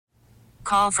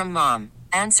Call from mom.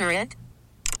 Answer it.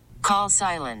 Call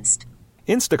silenced.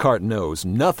 Instacart knows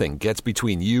nothing gets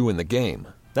between you and the game.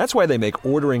 That's why they make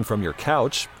ordering from your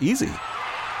couch easy.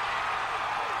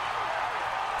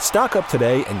 Stock up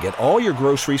today and get all your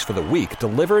groceries for the week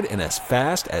delivered in as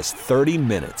fast as 30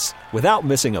 minutes without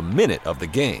missing a minute of the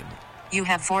game. You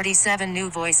have 47 new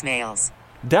voicemails.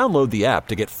 Download the app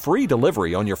to get free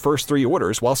delivery on your first 3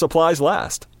 orders while supplies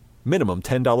last. Minimum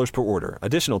 $10 per order.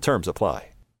 Additional terms apply.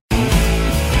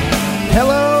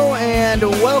 Hello and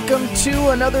welcome to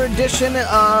another edition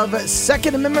of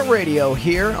Second Amendment Radio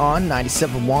here on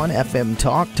 97.1 FM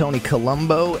Talk. Tony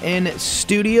Colombo in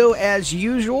studio as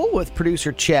usual with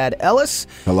producer Chad Ellis.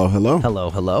 Hello, hello. Hello,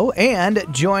 hello. And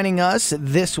joining us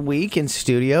this week in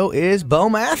studio is Bo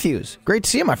Matthews. Great to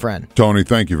see you, my friend. Tony,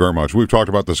 thank you very much. We've talked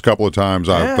about this a couple of times.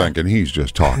 I'm thinking he's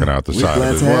just talking out the side of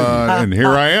his head. And here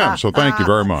I am. So thank you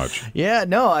very much. Yeah,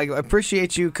 no, I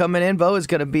appreciate you coming in. Bo is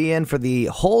going to be in for the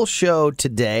whole show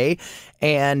today.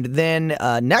 And then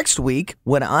next week,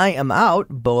 when I am out,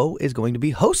 Bo is going to be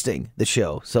hosting the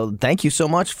show. So thank you so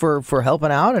much for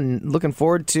helping out, and looking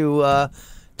forward to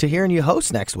hearing you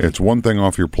host next week. It's one thing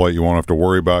off your plate you won't have to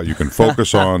worry about. You can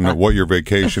focus on what your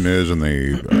vacation is in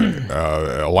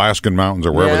the Alaskan mountains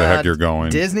or wherever the heck you're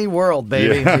going. Disney World,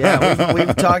 baby. Yeah,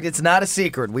 we've talked. It's not a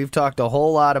secret. We've talked a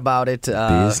whole lot about it.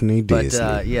 Disney.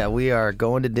 But we are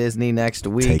going to Disney next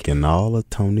week. Taking all of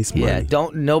Tony's money. Yeah,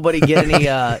 nobody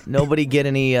get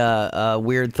any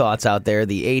weird thoughts out there.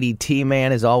 The ADT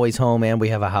man is always home, and we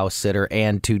have a house sitter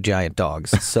and 2 giant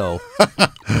dogs. So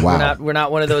wow. We're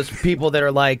not one of those people that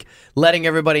are like letting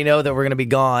everybody know that we're going to be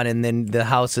gone, and then the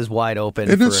house is wide open.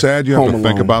 Isn't it sad you have to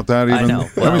think about that even? I know.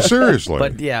 Well, I mean, seriously.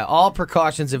 But yeah, all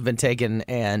precautions have been taken,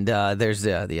 and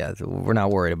we're not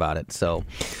worried about it. So,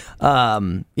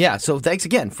 so thanks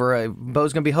again for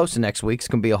Bo's going to be hosting next week. It's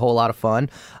going to be a whole lot of fun,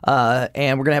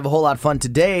 and we're going to have a whole lot of fun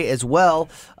today as well.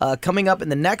 Coming up in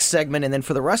the next segment, and then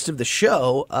for the rest of the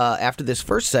show, after this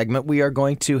first segment, we are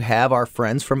going to have our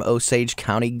friends from Osage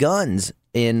County Guns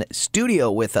in studio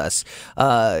with us.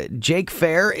 Jake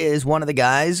Fair is one of the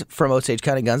guys from Osage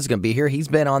County Guns is going to be here. He's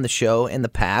been on the show in the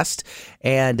past.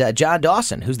 And John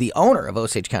Dawson, who's the owner of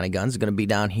Osage County Guns, is going to be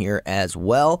down here as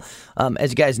well.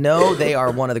 As you guys know, they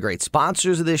are one of the great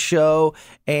sponsors of this show.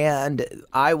 And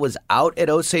I was out at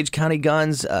Osage County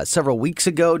Guns several weeks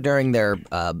ago during their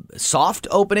soft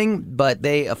opening, but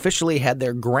they officially had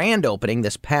their grand opening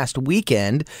this past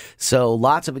weekend. So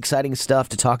lots of exciting stuff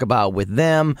to talk about with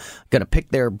them. Going to pick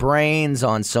their brains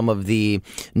on some of the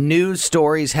news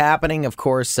stories happening. Of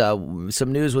course, some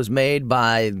news was made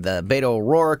by the Beto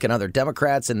O'Rourke and other Democrats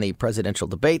in the presidential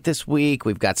debate this week.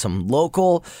 We've got some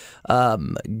local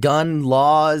gun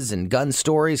laws and gun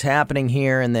stories happening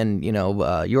here. And then,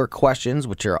 your questions,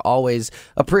 which are always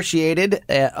appreciated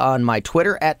on my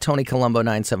Twitter at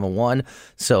TonyColombo971.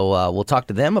 So we'll talk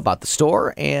to them about the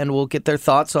store, and we'll get their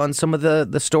thoughts on some of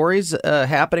the stories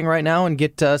happening right now, and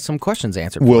get some questions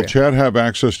answered. Will Chad have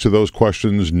access to those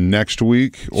questions next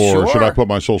week, or should I put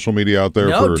my social media out there?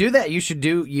 No, do that. You should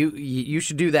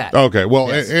do that. Okay. Well,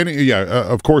 yes.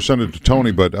 Of course, send it to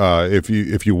Tony. But if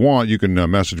you want, you can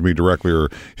message me directly or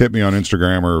hit me on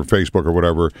Instagram or Facebook or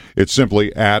whatever. It's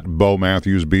simply at Bo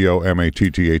Matthews,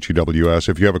 BOMATTHEWS.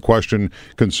 If you have a question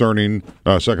concerning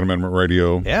Second Amendment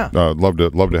Radio, love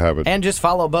to have it. And just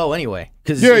follow Bo anyway.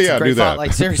 It's a great do that.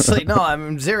 Like, seriously, no,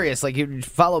 I'm serious. Like, you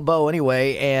follow Bo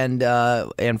anyway, and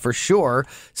for sure,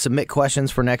 submit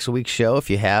questions for next week's show if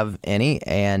you have any.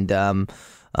 And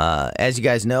as you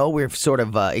guys know, we've sort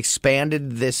of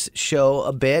expanded this show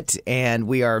a bit, and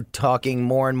we are talking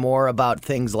more and more about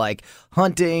things like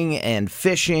hunting and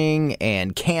fishing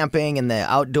and camping and the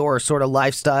outdoor sort of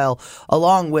lifestyle,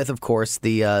 along with, of course,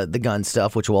 the gun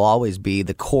stuff, which will always be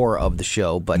the core of the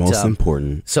show. But most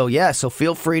important. So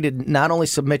feel free to not only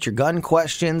submit your gun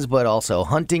questions, but also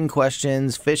hunting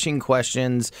questions, fishing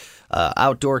questions,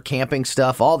 outdoor camping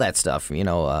stuff, all that stuff.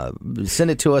 Send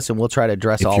it to us, and we'll try to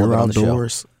address all of it on the show. If you're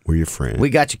outdoors, we're your friend. We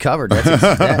got you covered.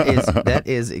 That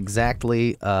is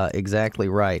exactly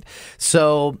right.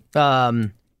 So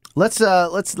let's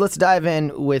dive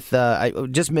in with. I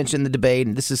just mentioned the debate,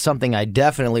 and this is something I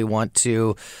definitely want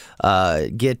to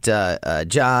get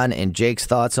John and Jake's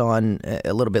thoughts on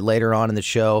a little bit later on in the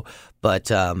show. But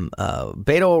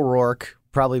Beto O'Rourke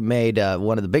probably made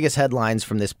one of the biggest headlines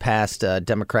from this past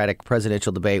Democratic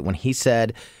presidential debate when he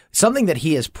said something that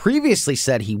he has previously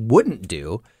said he wouldn't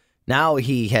do. Now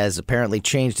he has apparently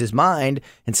changed his mind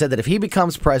and said that if he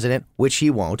becomes president, which he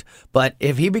won't, but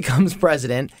if he becomes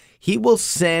president, he will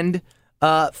send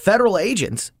federal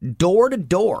agents door to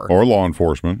door. Or law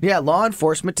enforcement. Yeah, law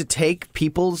enforcement to take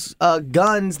people's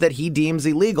guns that he deems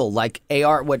illegal, like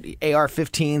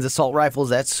AR-15s, assault rifles,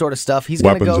 that sort of stuff. He's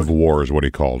going to Weapons go. of war is what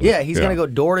he called it. Yeah, he's going to go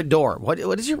door to door. What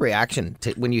is your reaction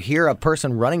to when you hear a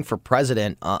person running for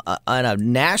president on a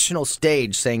national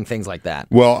stage saying things like that?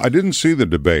 Well, I didn't see the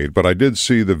debate, but I did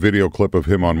see the video clip of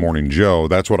him on Morning Joe.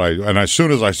 That's what and as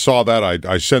soon as I saw that,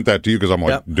 I sent that to you because I'm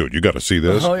like, dude, you got to see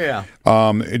this. Oh yeah.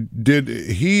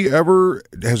 Has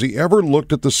he ever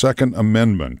looked at the Second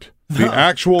Amendment? The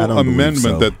actual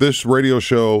amendment that this radio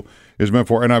show is meant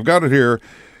for. And I've got it here.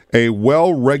 A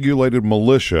well-regulated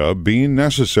militia being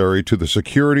necessary to the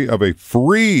security of a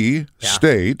free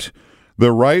state,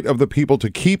 the right of the people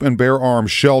to keep and bear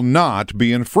arms shall not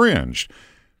be infringed.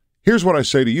 Here's what I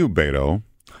say to you, Beto.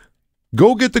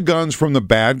 Go get the guns from the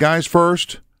bad guys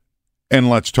first, and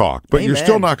let's talk. But you're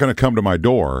still not going to come to my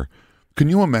door. Can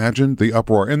you imagine the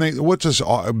uproar? And what's this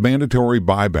mandatory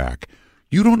buyback?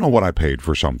 You don't know what I paid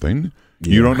for something.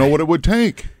 Yeah. You don't know what it would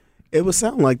take. It would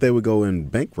sound like they would go in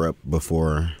bankrupt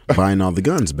before buying all the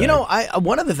guns back. You know,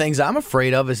 one of the things I'm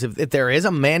afraid of is if there is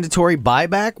a mandatory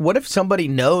buyback, what if somebody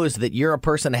knows that you're a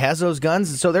person that has those guns,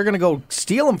 and so they're going to go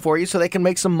steal them for you so they can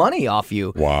make some money off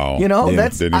you? Wow. You know,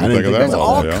 Didn't even think of that. There's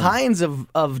all kinds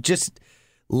of just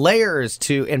layers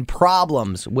and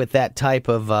problems with that type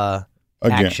of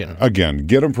action. Again,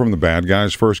 get them from the bad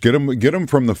guys first. Get them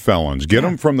from the felons. Get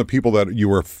them from the people that you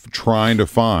were trying to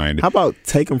find. How about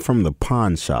take them from the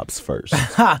pawn shops first?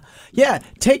 Yeah,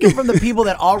 take them from the people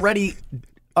that already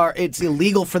it's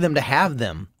illegal for them to have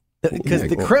them. Because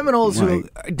the criminals who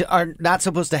are not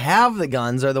supposed to have the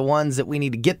guns are the ones that we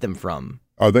need to get them from.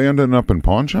 Are they ending up in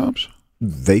pawn shops?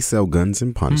 They sell guns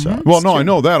in pawn shops. Well, no, I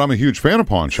know that. I'm a huge fan of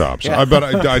pawn shops. Yeah. I bet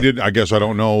I did. I guess I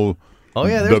don't know. Oh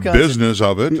yeah, the business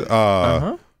of it.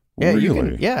 Yeah,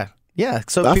 really? Yeah.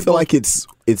 So I feel like it's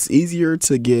easier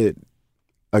to get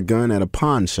a gun at a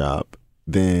pawn shop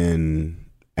than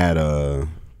at a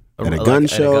gun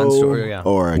show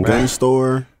or a gun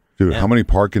store. Dude, how many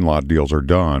parking lot deals are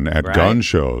done at gun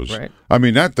shows? Right. I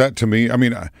mean, that to me, I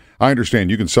mean, I understand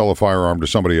you can sell a firearm to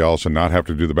somebody else and not have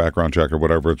to do the background check or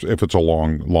whatever if it's a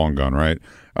long gun, right?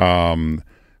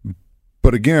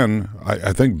 But again,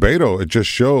 I think Beto, it just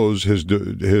shows his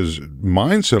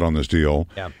mindset on this deal.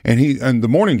 Yeah. And the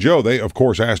Morning Joe, they of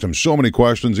course asked him so many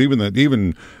questions.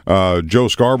 Even Joe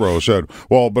Scarborough said,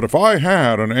 "Well, but if I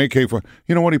had an AK, you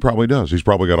know what? He probably does. He's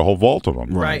probably got a whole vault of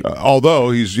them. Right. Although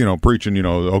he's preaching,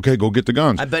 okay, go get the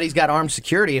guns. I bet he's got armed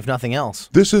security, if nothing else.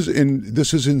 This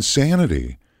is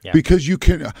insanity. Yeah. Because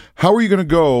how are you going to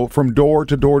go from door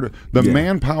to door to the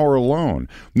manpower alone?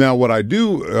 Now, what I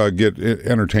do get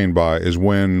entertained by is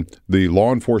when the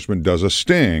law enforcement does a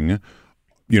sting,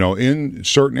 in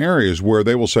certain areas where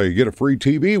they will say, you get a free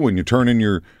TV when you turn in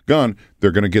your gun. They're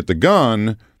going to get the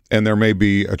gun, and there may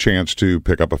be a chance to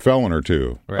pick up a felon or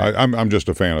two. Right. I'm just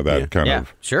a fan of that kind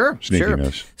of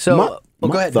sneakiness. Sure. So my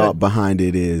go ahead. thought behind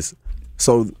it is,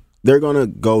 so they're going to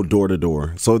go door to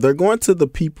door. So they're going to the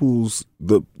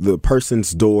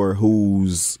person's door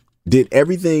who's did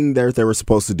everything that they were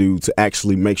supposed to do to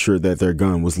actually make sure that their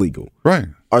gun was legal. Right.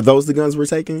 Are those the guns we're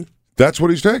taking? That's what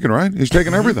he's taking, right? He's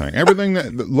taking everything. Everything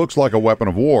that looks like a weapon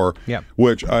of war,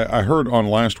 which I heard on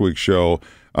last week's show.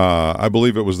 I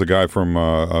believe it was the guy from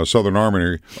Southern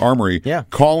Armory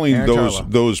calling Aaron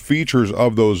those features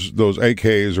of those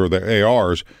AKs or the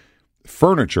ARs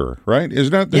furniture, right?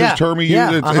 Isn't that his term he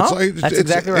used? That's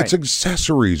exactly right. It's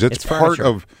accessories. It's part furniture.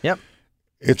 of. Yep.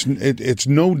 It's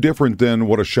no different than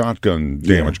what a shotgun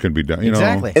damage can be done.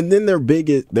 Exactly. And then their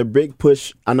big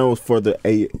push, I know for the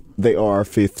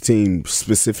AR-15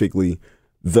 specifically,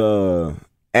 the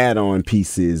add-on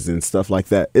pieces and stuff like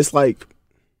that. It's like,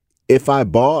 if I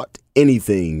bought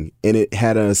anything and it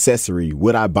had an accessory,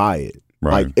 would I buy it?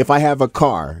 Right. Like, if I have a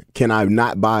car, can I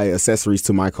not buy accessories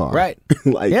to my car? Right.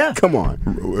 Come on.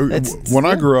 When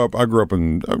I grew up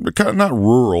in kind of not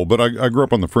rural, but I grew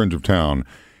up on the fringe of town,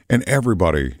 and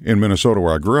everybody in Minnesota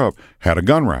where I grew up had a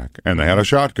gun rack, and they had a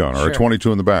shotgun or a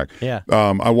 22 in the back. Yeah.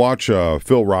 I watch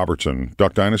Phil Robertson,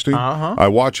 Duck Dynasty. I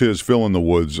watch his Phil in the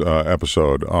Woods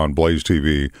episode on Blaze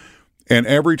TV, and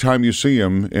every time you see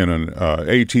him in an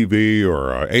ATV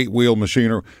or a 8-wheel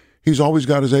machine, he's always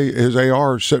got his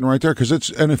AR sitting right there because it's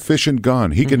an efficient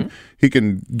gun. He can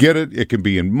get it. It can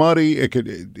be in muddy.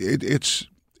 It's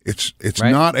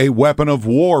not a weapon of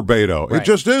war, Beto. Right. It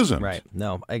just isn't. Right.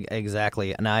 No,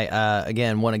 exactly. And I,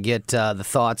 again, want to get the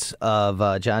thoughts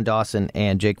of John Dawson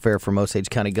and Jake Fair from Osage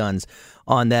County Guns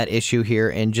on that issue here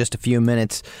in just a few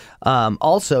minutes.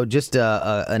 Also, just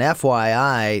an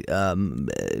FYI,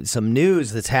 some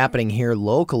news that's happening here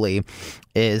locally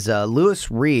is Lewis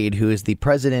Reed, who is the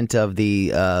president of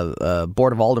the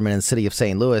Board of Aldermen in the city of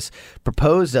St. Louis,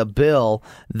 proposed a bill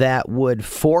that would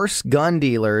force gun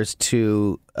dealers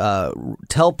to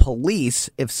tell police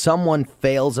if someone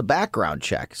fails a background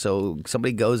check. So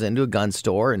somebody goes into a gun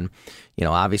store and,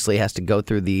 obviously has to go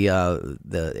through the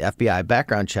FBI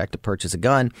background check to purchase a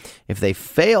gun. If they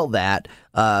fail that,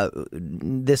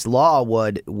 this law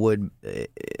would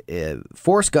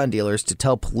force gun dealers to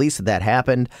tell police that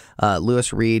happened.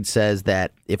 Lewis Reed says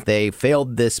that if they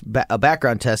failed this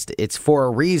background test, it's for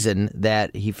a reason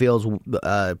that he feels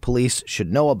police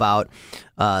should know about.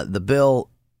 The bill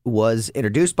was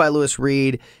introduced by Lewis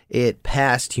Reed. It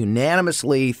passed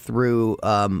unanimously through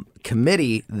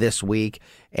committee this week,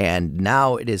 and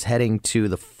now it is heading to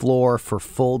the floor for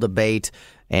full debate,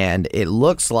 and it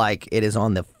looks like it is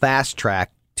on the fast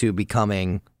track to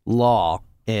becoming law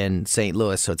in St.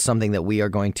 Louis. So it's something that we are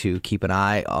going to keep an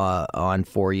eye on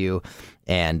for you,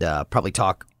 and probably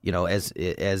talk as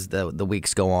the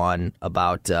weeks go on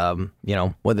about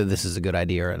whether this is a good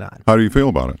idea or not. How do you feel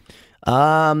about it?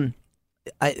 I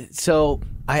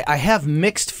have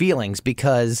mixed feelings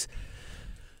because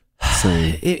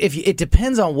if it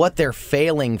depends on what they're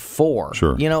failing for.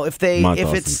 Sure. If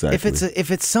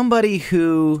it's somebody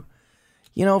who,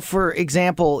 for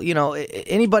example,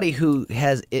 anybody who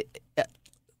has it.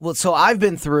 Well, so I've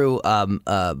been through. I've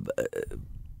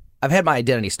had my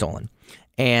identity stolen,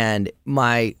 and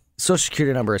my Social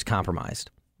Security number is compromised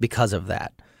because of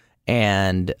that,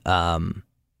 and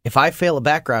if I fail a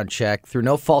background check through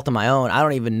no fault of my own, I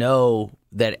don't even know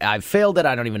that I've failed it.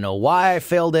 I don't even know why I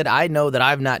failed it. I know that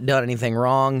I've not done anything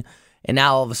wrong. And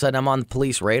now all of a sudden I'm on the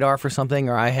police radar for something,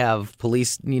 or I have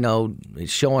police,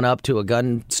 showing up to a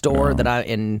gun store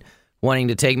and wanting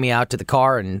to take me out to the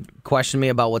car and question me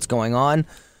about what's going on.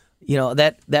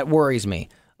 That worries me.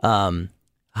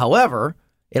 However,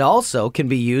 it also can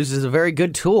be used as a very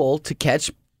good tool to catch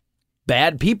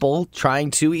bad people trying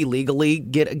to illegally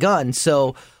get a gun.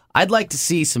 So I'd like to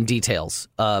see some details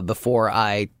before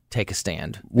I take a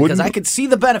stand, because I could see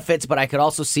the benefits, but I could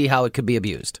also see how it could be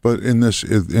abused. But in this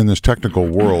technical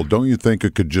world, don't you think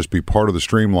it could just be part of the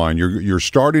streamline? You're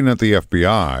starting at the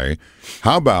FBI.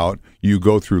 How about you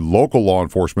go through local law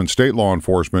enforcement, state law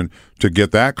enforcement, to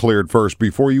get that cleared first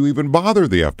before you even bother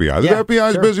the FBI? The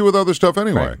FBI is busy with other stuff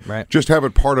anyway. Right. Just have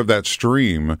it part of that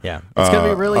stream. Yeah, it's going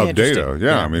to be really interesting. Data.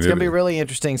 Yeah, I mean, it's going to be really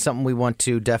interesting. Something we want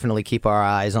to definitely keep our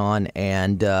eyes on.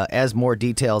 And as more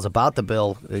details about the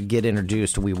bill get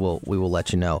introduced, we will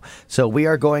let you know. So we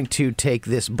are going to take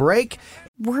this break.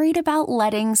 Worried about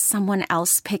letting someone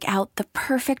else pick out the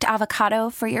perfect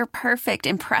avocado for your perfect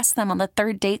impress them on the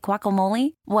third date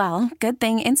guacamole? Well, good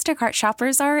thing Instacart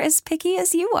shoppers are as picky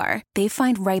as you are. They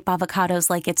find ripe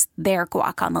avocados like it's their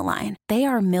guac on the line. They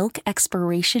are milk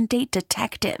expiration date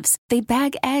detectives. They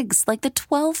bag eggs like the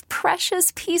 12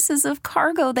 precious pieces of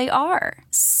cargo they are.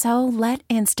 So let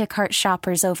Instacart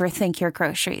shoppers overthink your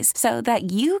groceries so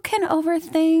that you can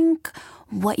overthink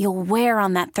what you'll wear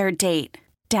on that third date.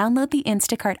 Download the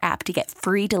Instacart app to get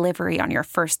free delivery on your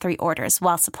first 3 orders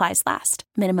while supplies last.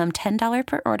 Minimum $10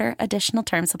 per order. Additional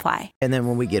terms apply. And then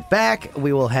when we get back,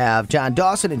 we will have John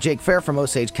Dawson and Jake Fair from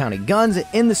Osage County Guns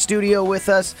in the studio with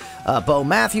us. Bo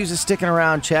Matthews is sticking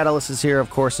around. Chad Ellis is here, of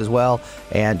course, as well.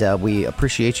 And we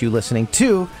appreciate you listening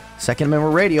to Second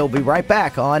Amendment Radio. We'll be right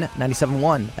back on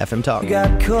 97.1 FM Talk.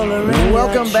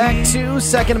 Welcome back to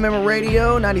Second Amendment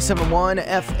Radio, 97.1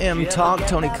 FM Talk.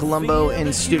 Tony Colombo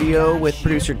in studio with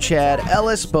producer Chad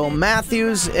Ellis. Bo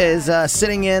Matthews is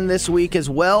sitting in this week as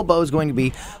well. Bo's going to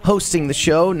be hosting the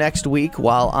show next week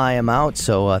while I am out.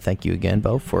 So thank you again,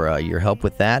 Bo, for your help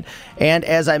with that. And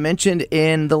as I mentioned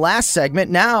in the last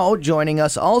segment, now joining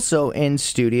us also in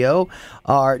studio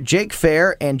are Jake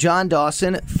Fair and John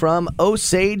Dawson from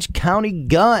Osage County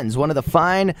Guns, one of the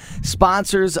fine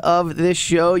sponsors of this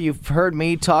show. You've heard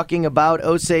me talking about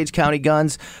Osage County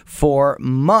Guns for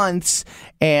months,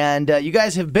 and you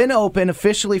guys have been open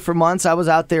officially for months. I was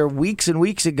out there weeks and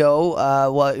weeks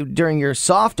ago during your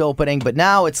soft opening, but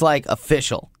now it's like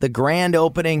official. The grand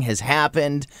opening has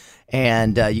happened.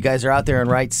 And you guys are out there in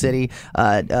Wright City.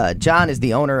 John is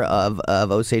the owner of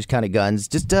Osage County Guns.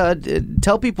 Just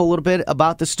tell people a little bit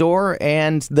about the store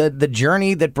and the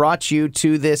journey that brought you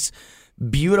to this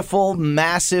beautiful,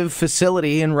 massive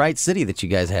facility in Wright City that you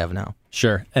guys have now.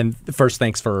 Sure. And first,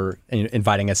 thanks for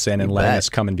inviting us in and letting us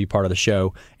come and be part of the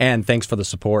show. And thanks for the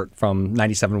support from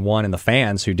 97.1 and the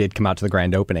fans who did come out to the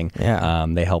grand opening. Yeah.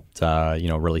 They helped,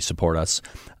 really support us.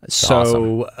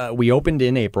 Awesome. We opened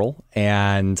in April,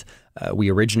 and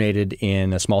we originated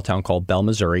in a small town called Bell,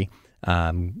 Missouri.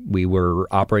 We were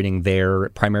operating there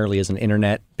primarily as an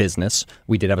internet business.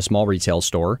 We did have a small retail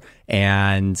store,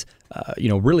 and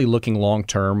really looking long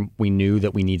term, we knew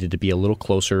that we needed to be a little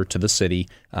closer to the city,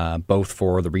 both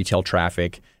for the retail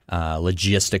traffic,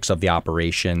 logistics of the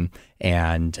operation,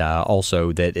 and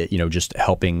also that just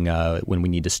helping when we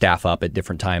need to staff up at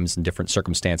different times and different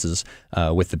circumstances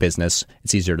with the business.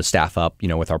 It's easier to staff up,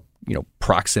 with our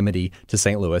proximity to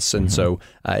St. Louis, and so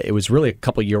it was really a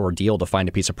couple year ordeal to find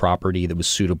a piece of property that was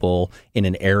suitable in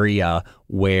an area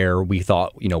where we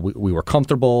thought we were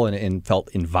comfortable and felt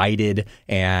invited,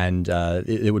 and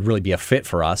it would really be a fit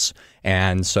for us.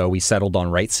 And so we settled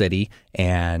on Wright City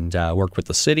and worked with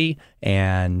the city,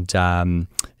 and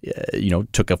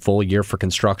took a full year for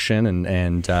construction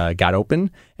and got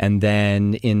open. And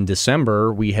then in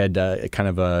December, we had kind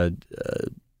of a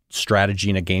strategy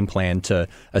and a game plan to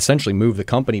essentially move the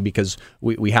company because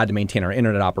we had to maintain our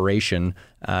internet operation,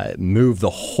 move the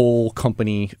whole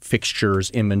company fixtures,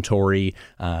 inventory,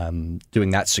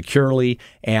 doing that securely,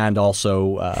 and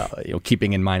also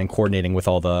keeping in mind and coordinating with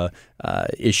all the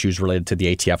issues related to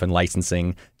the ATF and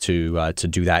licensing to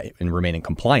do that and remain in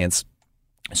compliance.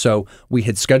 So we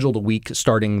had scheduled a week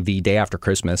starting the day after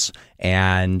Christmas,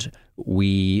 and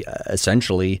we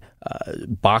essentially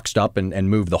boxed up and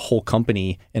moved the whole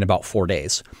company in about 4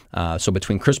 days. So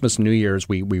between Christmas and New Year's,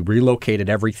 we relocated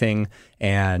everything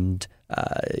and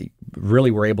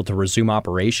really were able to resume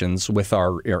operations with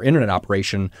our internet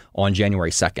operation on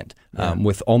January 2nd,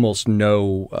 with almost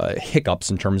no hiccups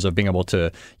in terms of being able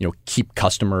to keep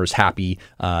customers happy,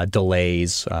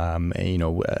 delays.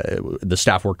 The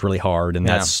staff worked really hard, and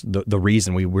that's the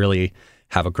reason we really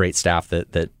have a great staff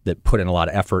that put in a lot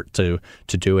of effort to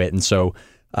do it. And so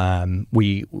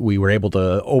we were able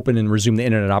to open and resume the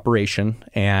internet operation,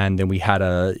 and then we had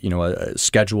a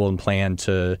schedule and plan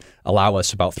to allow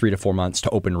us about 3 to 4 months to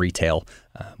open retail.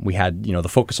 We had the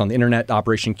focus on the internet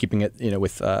operation, keeping it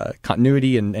with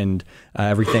continuity and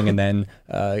everything, and then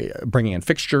bringing in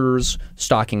fixtures,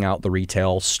 stocking out the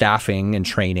retail, staffing and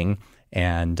training.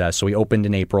 And so we opened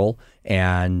in April,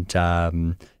 and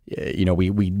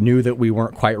we knew that we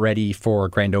weren't quite ready for a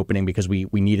grand opening because we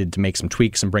needed to make some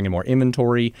tweaks and bring in more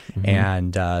inventory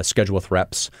and schedule with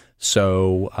reps.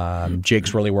 So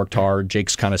Jake's really worked hard.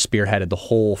 Jake's kind of spearheaded the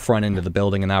whole front end of the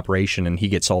building and operation, and he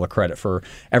gets all the credit for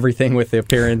everything with the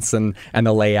appearance and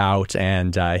the layout.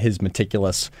 And his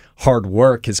meticulous hard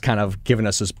work has kind of given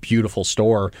us this beautiful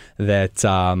store that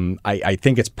I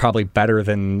think it's probably better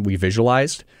than we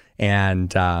visualized.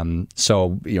 And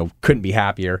so, couldn't be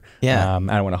happier. Yeah. I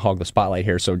don't want to hog the spotlight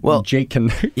here, so Jake can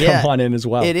come on in as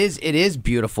well. It is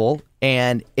beautiful,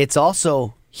 and it's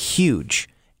also huge.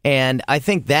 And I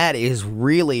think that is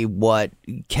really what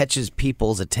catches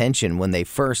people's attention when they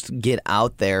first get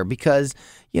out there, because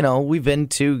we've been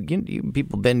to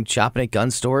people have been shopping at gun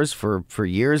stores for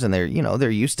years, and they're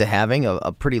used to having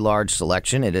a pretty large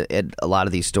selection at a lot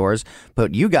of these stores.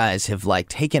 But you guys have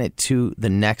taken it to the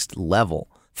next level.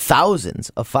 Thousands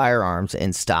of firearms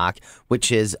in stock,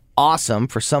 which is awesome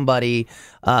for somebody.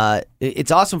 It's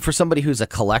awesome for somebody who's a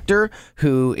collector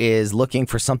who is looking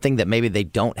for something that maybe they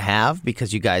don't have,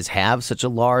 because you guys have such a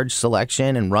large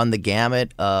selection and run the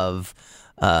gamut of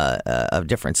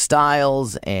different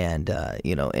styles and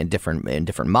in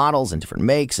different models and different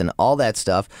makes and all that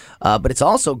stuff. But it's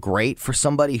also great for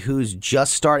somebody who's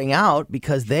just starting out,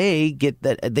 because they get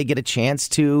a chance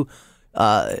to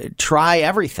try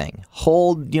everything,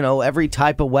 hold every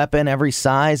type of weapon, every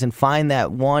size, and find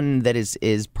that one that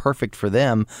is perfect for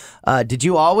them. Did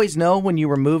you always know when you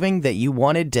were moving that you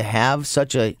wanted to have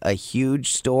such a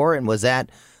huge store, and was that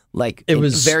it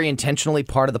was very intentionally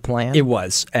part of the plan? It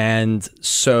was, and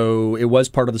so it was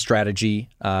part of the strategy.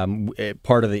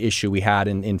 Part of the issue we had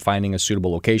in finding a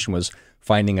suitable location was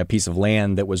finding a piece of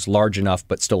land that was large enough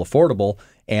but still affordable,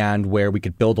 and where we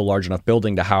could build a large enough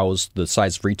building to house the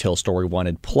size of retail store we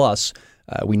wanted. Plus,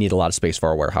 we need a lot of space for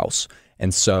our warehouse.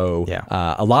 And so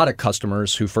a lot of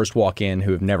customers who first walk in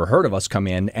who have never heard of us come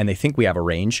in, and they think we have a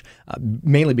range,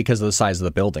 mainly because of the size of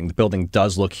the building. The building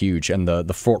does look huge, and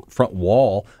the front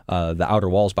wall, the outer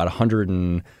wall, is about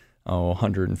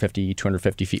 150,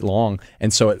 250 feet long.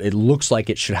 And so it looks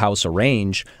like it should house a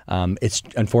range.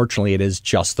 Unfortunately, it is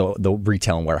just the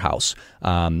retail and warehouse.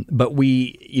 But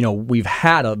we've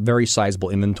had a very sizable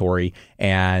inventory,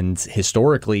 and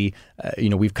historically,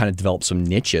 we've kind of developed some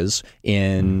niches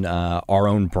in our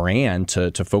own brand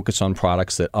to focus on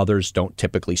products that others don't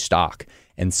typically stock.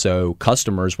 And so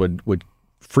customers would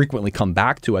frequently come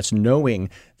back to us knowing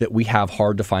that we have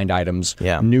hard to find items,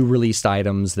 new released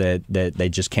items that they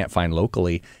just can't find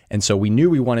locally. And so we knew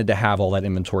we wanted to have all that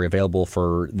inventory available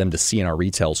for them to see in our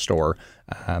retail store.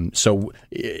 So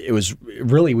it was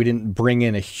really, we didn't bring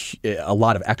in a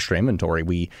lot of extra inventory.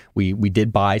 We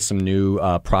did buy some new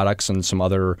products and some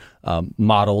other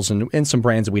models and some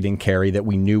brands that we didn't carry that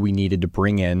we knew we needed to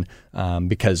bring in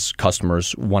because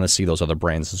customers want to see those other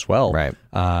brands as well. Right.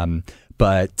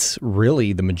 But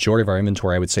really, the majority of our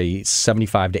inventory, I would say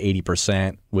 75 to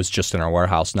 80%, was just in our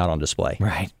warehouse, not on display.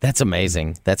 Right. That's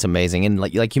amazing. That's amazing. And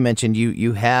like you mentioned,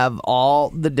 you have all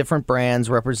the different brands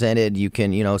represented. You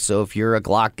can, so if you're a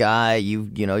Glock guy, you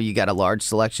got a large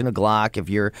selection of Glock. If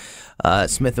you're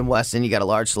Smith & Wesson, you got a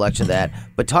large selection of that.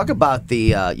 But talk about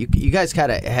you guys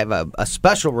kind of have a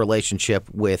special relationship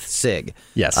with SIG.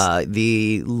 Yes. Correct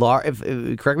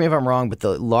me if I'm wrong, but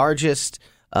the largest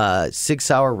Sig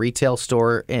Sauer retail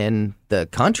store in the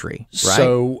country, right?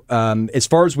 So as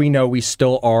far as we know, we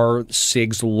still are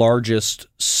SIG's largest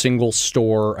single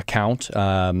store account,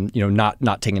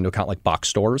 not taking into account like box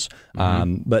stores.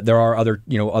 But there are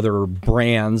other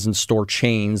brands and store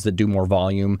chains that do more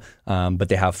volume, but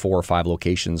they have 4 or 5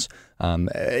 locations.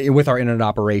 With our internet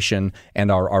operation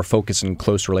and our focus and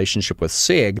close relationship with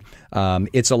SIG,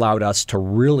 it's allowed us to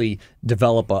really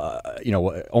develop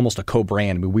almost a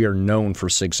co-brand. I mean, we are known for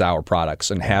Sig Sauer products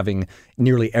and having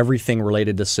nearly everything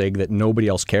related to SIG that nobody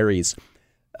else carries.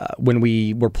 When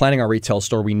we were planning our retail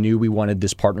store, we knew we wanted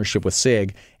this partnership with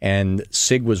SIG, and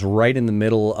SIG was right in the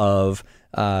middle of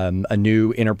a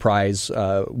new enterprise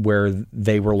where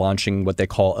they were launching what they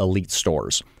call elite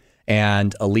stores.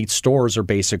 And elite stores are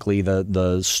basically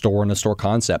the store-in-a-store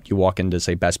concept. You walk into,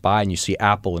 say, Best Buy, and you see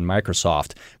Apple and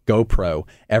Microsoft, GoPro.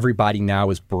 Everybody now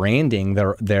is branding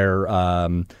their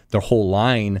whole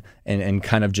line and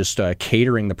kind of just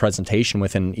catering the presentation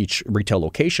within each retail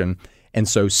location. And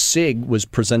so SIG was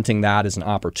presenting that as an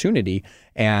opportunity.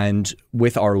 And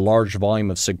with our large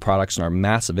volume of SIG products and our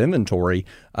massive inventory,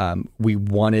 we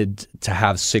wanted to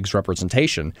have SIG's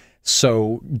representation.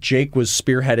 So Jake was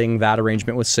spearheading that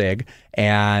arrangement with SIG,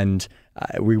 and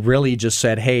we really just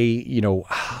said, "Hey,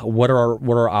 what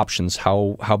are our options?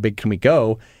 How big can we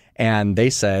go?" And they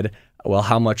said, "Well,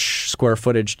 how much square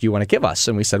footage do you want to give us?"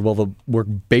 And we said, "Well, we're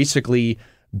basically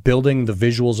building the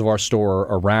visuals of our store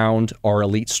around our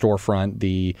elite storefront,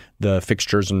 the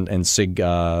fixtures and SIG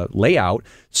layout.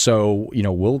 So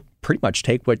we'll pretty much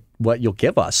take what you'll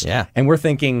give us." Yeah. And we're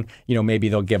thinking, maybe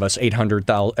they'll give us 800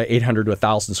 to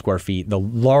 1,000 square feet. The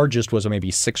largest was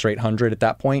maybe 600 or 800 at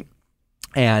that point.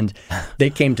 And they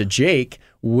came to Jake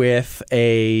with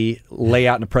a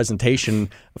layout and a presentation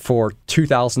for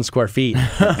 2,000 square feet.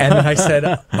 And I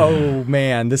said, "Oh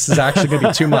man, this is actually going to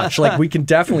be too much. Like, we can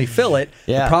definitely fill it.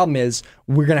 Yeah. The problem is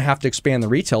we're going to have to expand the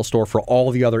retail store for all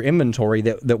the other inventory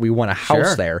that we want to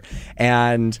house there."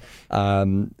 And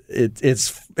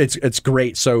it's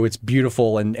great. So it's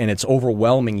beautiful and it's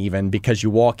overwhelming even because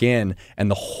you walk in and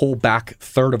the whole back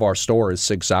third of our store is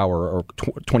Sig Sauer, or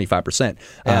 25%,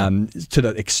 to the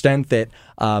extent that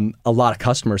a lot of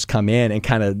customers come in and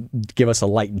kind of give us a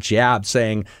light jab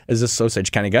saying, "Is this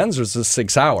Osage County Guns or is this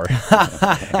Sig Sauer?"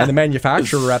 And the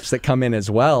manufacturer reps that come in as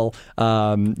well,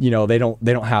 they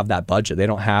don't have that budget. They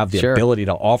don't have the ability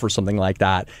to offer something like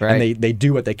that. Right. And they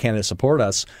do what they can to support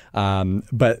us.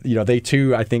 But they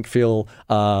too, I think, feel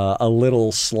a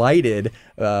little slighted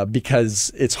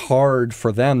because it's hard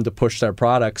for them to push their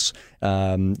products,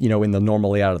 in the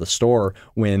normal layout of the store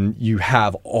when you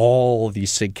have all of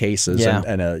these SIG cases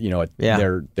and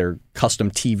their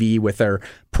custom TV with their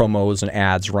promos and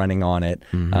ads running on it.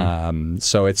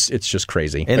 So it's just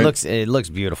crazy. It looks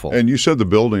beautiful. And you said the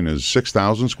building is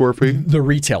 6,000 square feet? The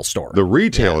retail store. The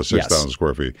retail is 6,000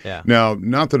 square feet. Yeah. Now,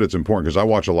 not that it's important because I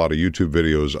watch a lot of YouTube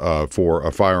videos for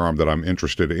a firearm that I'm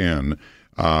interested in.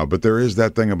 But there is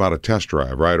that thing about a test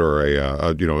drive, right, or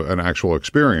an actual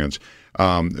experience.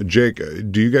 Jake,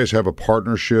 do you guys have a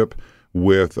partnership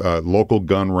with local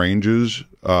gun ranges,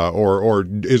 or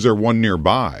is there one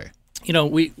nearby?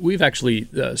 We've actually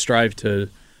strived to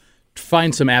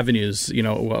find some avenues.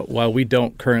 While we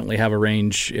don't currently have a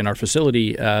range in our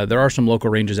facility, there are some local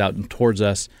ranges out towards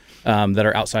us that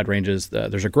are outside ranges.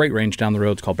 There's a great range down the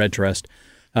road. It's called Bed to Rest.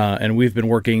 And we've been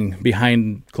working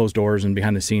behind closed doors and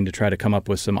behind the scene to try to come up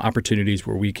with some opportunities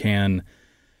where we can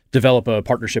develop a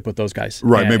partnership with those guys.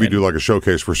 Right, maybe do like a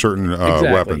showcase for certain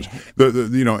weapons.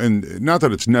 And not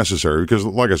that it's necessary because,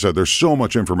 like I said, there's so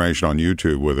much information on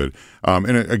YouTube with it.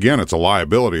 Again, it's a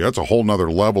liability. That's a whole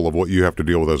nother level of what you have to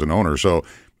deal with as an owner. So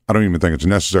I don't even think it's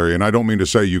necessary. And I don't mean to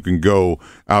say you can go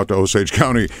out to Osage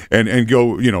County and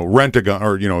go, rent a gun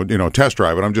or, test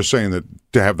drive it. I'm just saying that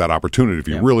to have that opportunity if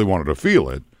you really wanted to feel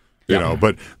it, you know.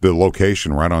 But the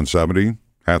location right on 70,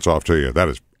 hats off to you. That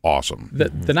is awesome.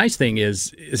 The nice thing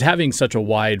is having such a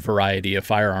wide variety of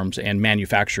firearms and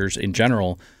manufacturers in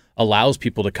general allows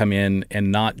people to come in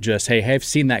and not just, hey, I've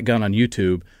seen that gun on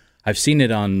YouTube. I've seen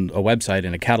it on a website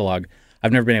in a catalog.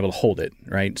 I've never been able to hold it,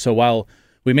 right? So while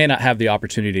we may not have the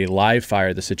opportunity to live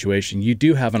fire the situation, you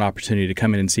do have an opportunity to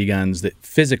come in and see guns that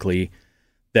physically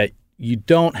that you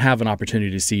don't have an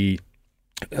opportunity to see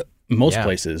most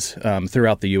places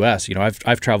throughout the U.S.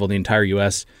 I've traveled the entire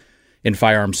U.S. in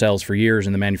firearm sales for years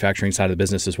in the manufacturing side of the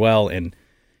business as well. And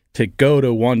to go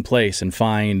to one place and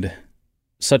find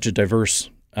such a diverse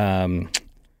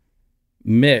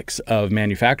mix of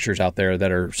manufacturers out there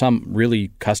that are some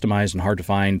really customized and hard to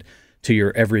find to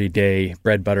your everyday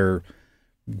bread, butter,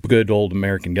 good old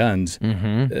American guns,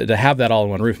 to have that all on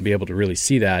one roof and be able to really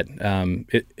see that,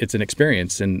 it's an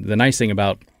experience. And the nice thing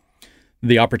about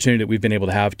the opportunity that we've been able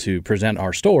to have to present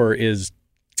our store is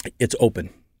it's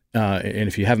open. And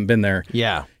if you haven't been there,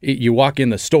 you walk in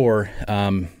the store.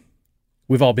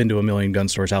 We've all been to a million gun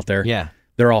stores out there. Yeah,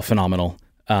 they're all phenomenal.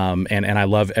 And I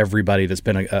love everybody that's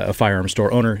been a firearm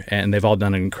store owner, and they've all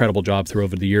done an incredible job through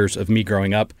over the years of me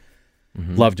growing up.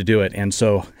 Love to do it. And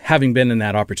so having been in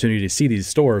that opportunity to see these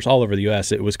stores all over the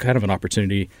U.S., it was kind of an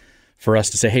opportunity for us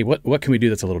to say, hey, what can we do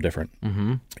that's a little different?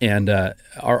 And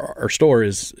our store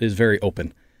is very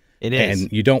open. It is.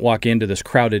 And you don't walk into this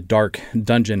crowded, dark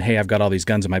dungeon, hey, I've got all these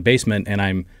guns in my basement, and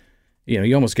I'm,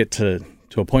 you almost get to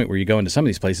a point where you go into some of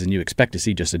these places and you expect to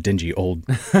see just a dingy old,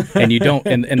 and you don't,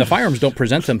 and the firearms don't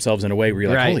present themselves in a way where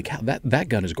you're like, holy cow, that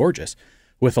gun is gorgeous.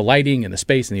 With the lighting and the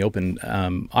space and the open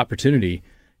opportunity,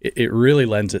 it really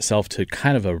lends itself to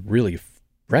kind of a really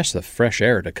breath of fresh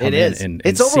air to come in and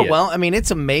it's see overwhelming. I mean, it's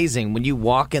amazing when you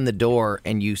walk in the door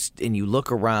and you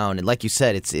look around, and like you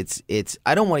said, it's.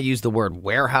 I don't want to use the word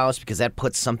warehouse because that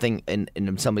puts something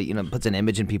in somebody, puts an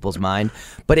image in people's mind.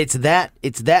 But it's that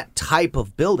type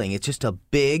of building. It's just a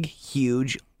big,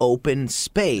 huge, open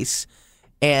space,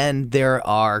 and there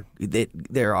are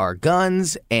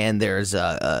guns, and there's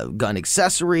gun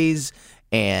accessories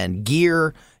and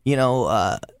gear,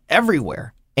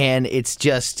 everywhere. And it's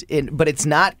just, but it's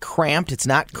not cramped, it's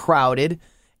not crowded,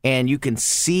 and you can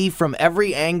see from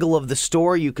every angle of the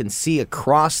store. You can see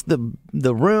across the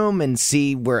room and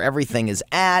see where everything is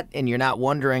at, and you're not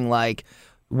wondering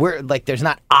there's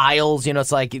not aisles.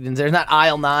 It's like there's not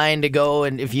aisle 9 to go,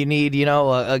 and if you need,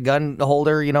 a gun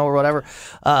holder, or whatever.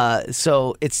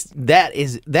 So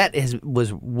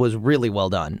was really well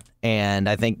done. And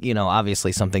I think,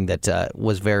 obviously something that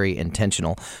was very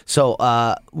intentional. So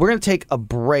we're going to take a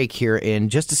break here in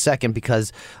just a second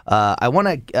because I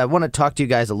want to talk to you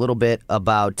guys a little bit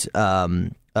about.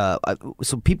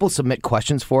 So people submit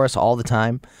questions for us all the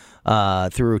time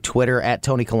through Twitter at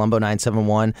Tony Colombo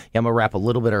 971. Yeah, I'm gonna wrap a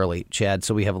little bit early, Chad,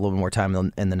 so we have a little bit more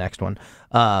time in the next one.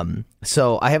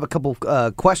 So I have a couple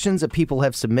questions that people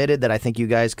have submitted that I think you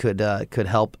guys could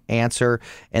help answer,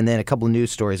 and then a couple of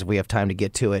news stories if we have time to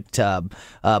get to it.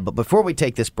 But before we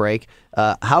take this break,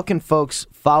 how can folks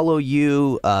follow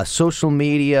you, social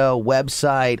media,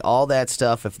 website, all that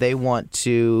stuff, if they want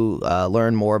to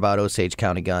learn more about Osage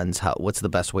County Guns? What's the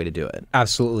best way to do it?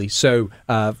 Absolutely. So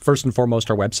first and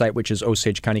foremost, our website, which is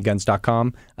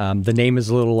OsageCountyGuns.com. The name is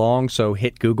a little long, so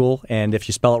hit Google, and if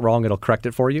you spell it wrong, it'll correct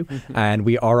it for you. And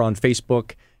we are on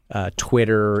Facebook,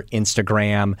 Twitter,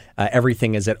 Instagram.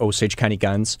 Everything is at Osage County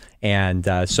Guns. And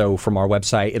so from our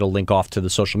website, it'll link off to the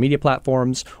social media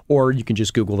platforms, or you can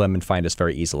just Google them and find us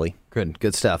very easily.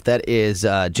 Good stuff. That is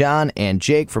John and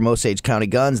Jake from Osage County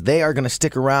Guns. They are going to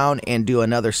stick around and do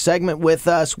another segment with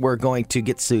us. We're going to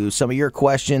get to some of your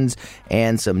questions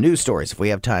and some news stories if we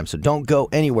have time. So don't go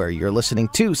anywhere. You're listening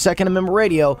to Second Amendment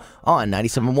Radio on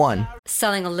 97.1.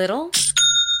 Selling a little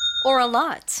or a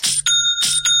lot?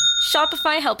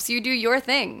 Shopify helps you do your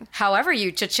thing, however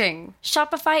you cha-ching.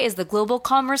 Shopify is the global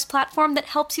commerce platform that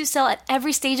helps you sell at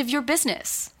every stage of your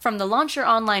business. From the launch your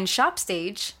online shop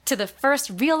stage, to the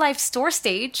first real-life store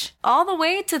stage, all the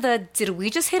way to the did we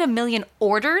just hit 1 million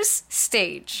orders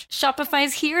stage. Shopify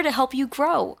is here to help you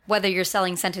grow. Whether you're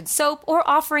selling scented soap or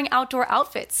offering outdoor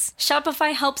outfits,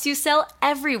 Shopify helps you sell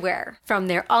everywhere. From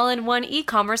their all-in-one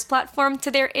e-commerce platform to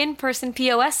their in-person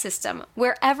POS system,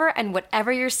 wherever and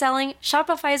whatever you're selling,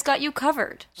 Shopify's got got you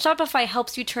covered. Shopify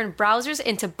helps you turn browsers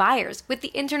into buyers with the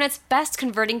internet's best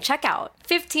converting checkout,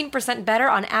 15% better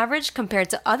on average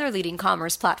compared to other leading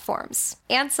commerce platforms.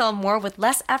 And sell more with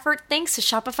less effort thanks to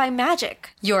Shopify Magic,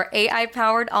 your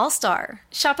AI-powered all-star.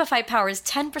 Shopify powers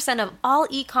 10% of all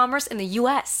e-commerce in the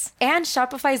U.S. And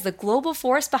Shopify is the global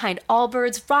force behind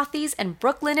Allbirds, Rothy's, and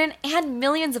Brooklinen, and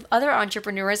millions of other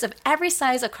entrepreneurs of every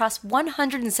size across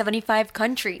 175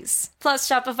 countries. Plus,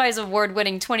 Shopify's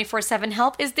award-winning 24/7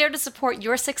 help is there to support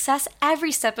your success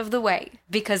every step of the way.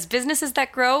 Because businesses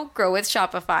that grow with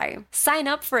Shopify. Sign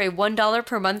up for a $1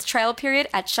 per month trial period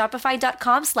at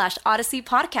shopify.com/Odyssey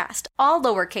Podcast, all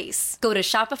lowercase. Go to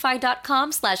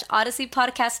shopify.com/Odyssey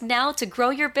Podcast now to grow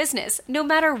your business, no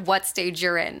matter what stage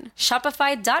you're in.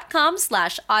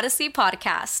 Shopify.com/Odyssey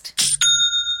Podcast.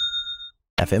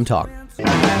 FM Talk.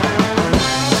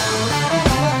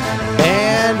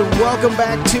 And welcome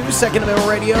back to Second Amendment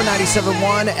Radio,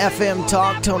 97.1 FM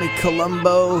Talk. Tony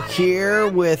Colombo here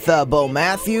with Bo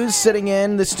Matthews sitting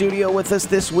in the studio with us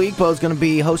this week. Bo's going to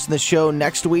be hosting the show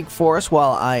next week for us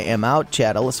while I am out.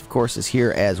 Chad Ellis, of course, is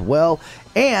here as well.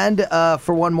 And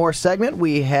for one more segment,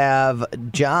 we have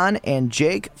John and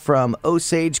Jake from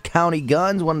Osage County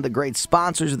Guns, one of the great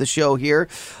sponsors of the show here.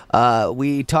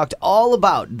 We talked all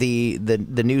about the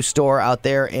new store out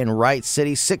there in Wright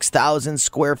City, 6,000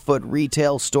 square foot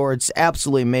retail store. It's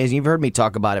absolutely amazing. You've heard me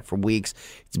talk about it for weeks.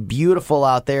 It's beautiful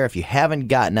out there. If you haven't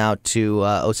gotten out to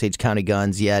Osage County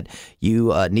Guns yet,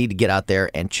 you need to get out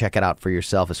there and check it out for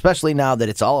yourself, especially now that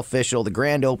it's all official. The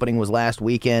grand opening was last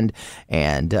weekend,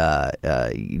 and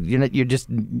you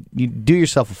do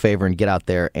yourself a favor and get out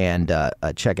there and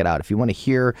check it out. If you want to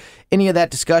hear any of that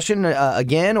discussion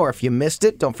again, or if you missed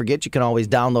it, don't forget you can always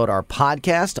download our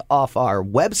podcast off our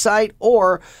website,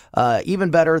 or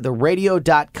even better, the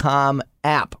radio.com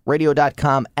app.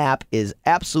 Radio.com app is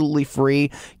absolutely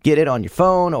free. Get it on your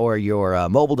phone or your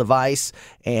mobile device,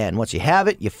 and once you have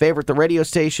it, you favorite the radio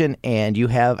station, and you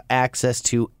have access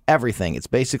to everything. It's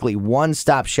basically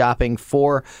one-stop shopping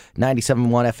for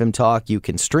 97.1 FM Talk. You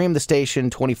can stream the station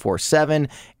 24/7,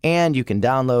 and you can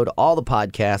download all the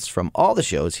podcasts from all the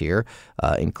shows here,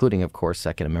 including, of course,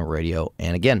 Second Amendment Radio.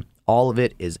 And again, all of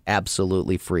it is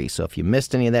absolutely free. So if you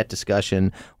missed any of that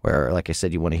discussion, where, like I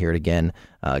said, you want to hear it again,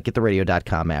 get the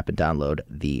radio.com app and download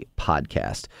the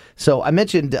podcast. So I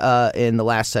mentioned in the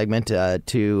last segment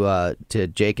to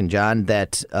Jake and John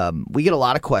that we get a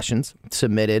lot of questions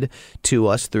submitted to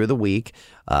us through the week.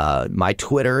 My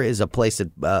Twitter is a place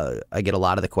that I get a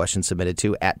lot of the questions submitted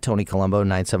to, at Tony Colombo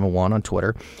 971 on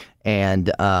Twitter.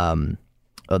 And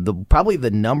probably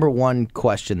the number one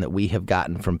question that we have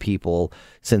gotten from people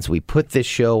since we put this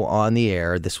show on the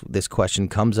air, this question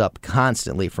comes up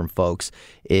constantly from folks,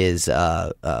 is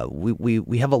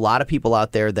we have a lot of people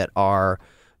out there that are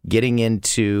getting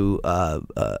into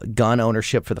gun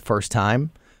ownership for the first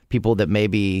time. People that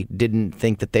maybe didn't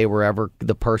think that they were ever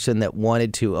the person that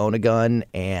wanted to own a gun,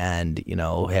 and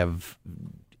have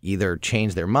either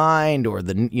changed their mind, or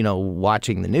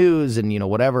watching the news and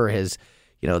whatever has.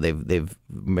 They've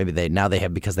now they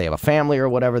have, because they have a family or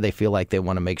whatever, they feel like they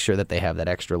want to make sure that they have that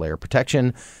extra layer of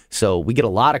protection. So we get a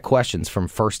lot of questions from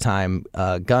first-time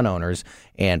gun owners,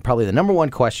 and probably the number one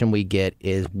question we get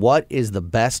is, what is the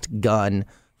best gun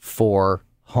for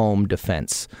home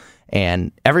defense?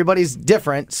 And everybody's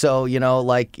different, so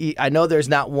I know there's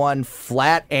not one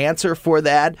flat answer for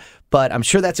that, but I'm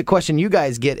sure that's a question you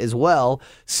guys get as well.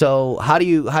 So how do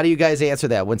you guys answer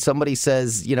that when somebody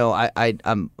says,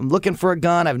 I'm looking for a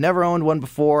gun, I've never owned one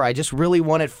before, I just really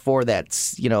want it for that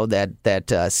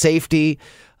safety,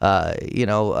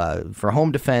 for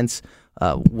home defense.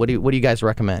 What do you guys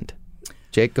recommend?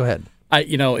 Jake, go ahead.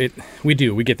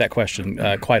 We get that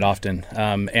question quite often,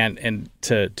 and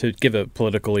to give a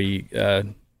politically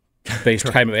based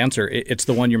kind of answer, it's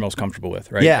the one you're most comfortable with,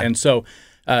 right? Yeah. And so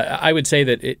I would say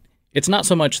that it's not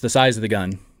so much the size of the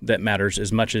gun that matters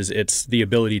as much as it's the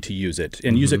ability to use it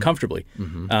and use it comfortably.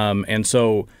 Mm-hmm. And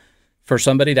so for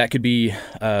somebody that could be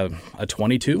a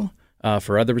 22.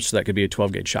 For others that could be a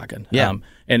 12-gauge shotgun. Yeah.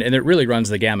 And it really runs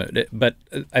the gamut. But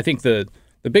I think the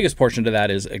biggest portion to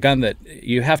that is a gun that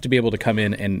you have to be able to come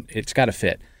in and it's got to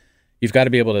fit. You've got to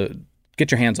be able to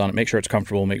get your hands on it, make sure it's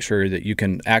comfortable, make sure that you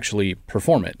can actually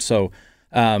perform it. So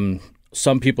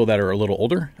some people that are a little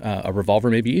older, a revolver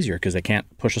may be easier because they can't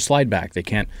push a slide back. They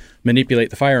can't manipulate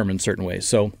the firearm in certain ways.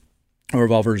 So a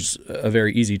revolver's a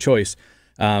very easy choice.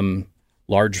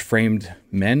 Large-framed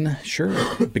men, sure,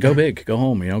 go big, go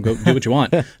home, go do what you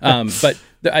want. But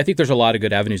I think there's a lot of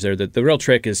good avenues there. The real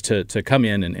trick is to come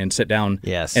in and sit down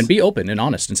and be open and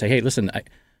honest and say, hey, listen,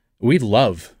 we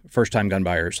love first-time gun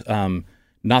buyers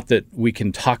not that we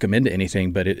can talk them into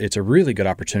anything, but it's a really good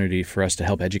opportunity for us to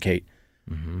help educate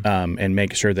and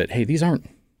make sure that, hey, these aren't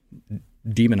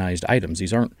demonized items.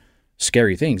 These aren't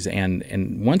scary things.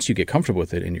 And once you get comfortable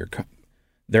with it, and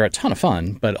they're a ton of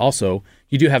fun, but also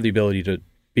you do have the ability to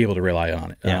be able to rely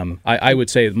on it. Yeah. I would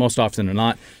say most often than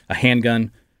not, a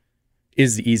handgun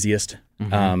is the easiest.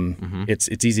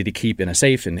 It's easy to keep in a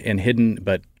safe and hidden,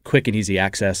 but quick and easy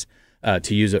access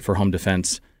to use it for home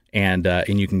defense, and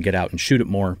you can get out and shoot it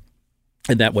more,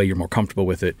 and that way you're more comfortable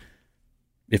with it.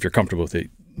 If you're comfortable with it,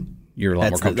 you're a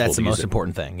lot more comfortable. That's the to use most it.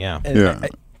 important thing. Yeah. Yeah.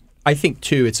 I think,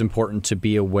 too, it's important to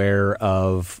be aware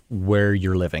of where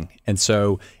you're living. And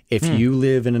so if you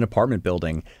live in an apartment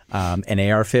building, an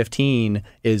AR-15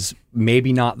 is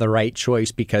maybe not the right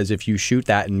choice, because if you shoot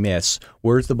that and miss,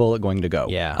 where's the bullet going to go?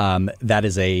 Yeah. That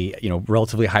is a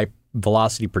relatively high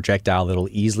velocity projectile that'll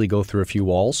easily go through a few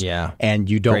walls. Yeah. And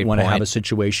you don't Great want to have point. a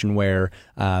situation where,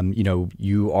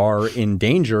 you are in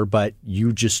danger, but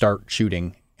you just start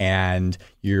shooting and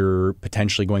you're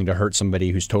potentially going to hurt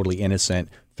somebody who's totally innocent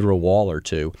through a wall or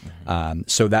two.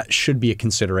 So that should be a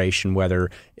consideration, whether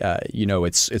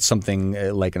it's something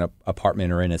like an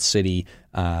apartment or in a city.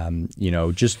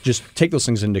 Just take those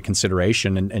things into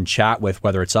consideration and chat with,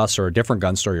 whether it's us or a different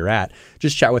gun store you're at.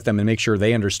 Just chat with them and make sure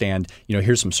they understand.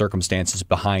 Here's some circumstances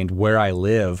behind where I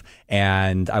live,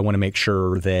 and I want to make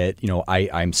sure that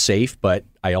I'm safe, but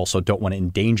I also don't want to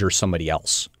endanger somebody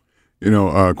else.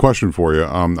 Question for you.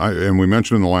 And we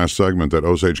mentioned in the last segment that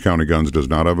Osage County Guns does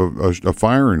not have a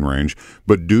firing range,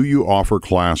 but do you offer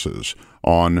classes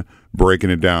on breaking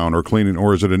it down or cleaning,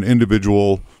 or is it an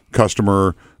individual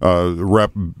customer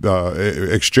rep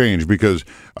exchange? Because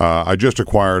I just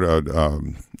acquired a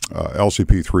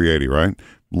LCP 380, right?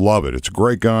 Love it. It's a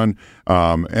great gun.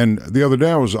 And the other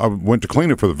day I went to clean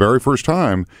it for the very first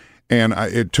time. And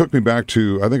it took me back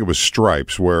to, I think it was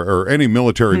Stripes, or any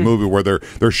military movie where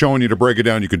they're showing you to break it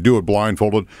down. You could do it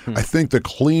blindfolded. I think the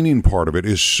cleaning part of it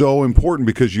is so important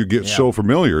because you get so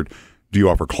familiar. Do you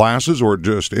offer classes or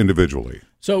just individually?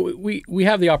 So we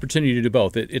have the opportunity to do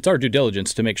both. It's our due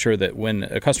diligence to make sure that when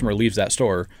a customer leaves that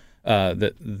store,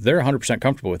 that they're 100%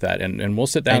 comfortable with that, and we'll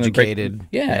sit down Educated.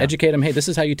 and educate them. Hey, this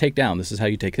is how you take down. This is how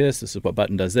you take this. This is what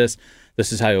button does this.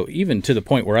 This is how, even to the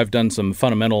point where I've done some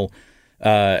fundamental.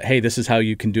 Hey, this is how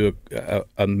you can do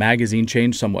a magazine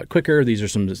change somewhat quicker. These are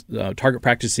some target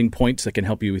practicing points that can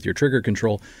help you with your trigger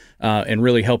control and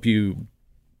really help you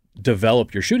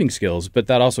develop your shooting skills. But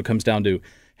that also comes down to,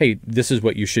 hey, this is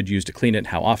what you should use to clean it,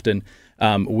 how often.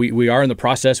 We are in the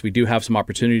process. We do have some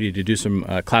opportunity to do some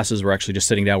classes. We're actually just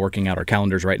sitting down working out our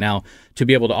calendars right now to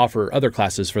be able to offer other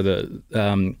classes for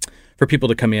for people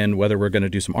to come in, whether we're going to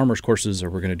do some armors courses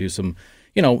or we're going to do some,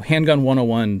 handgun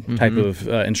 101 type of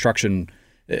instruction.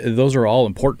 Those are all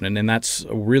important. And that's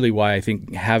really why I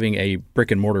think having a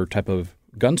brick and mortar type of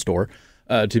gun store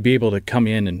to be able to come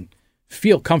in and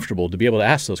feel comfortable, to be able to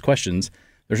ask those questions.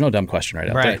 There's no dumb question right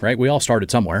out there, right? We all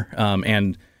started somewhere.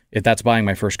 And if that's buying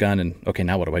my first gun and, okay,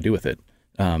 now what do I do with it?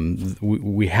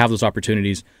 We have those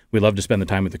opportunities. We love to spend the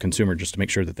time with the consumer just to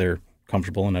make sure that they're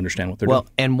comfortable and understand what they're doing. Well,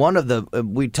 and one of the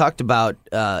we talked about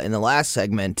in the last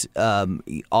segment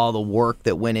all the work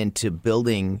that went into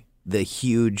building the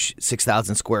huge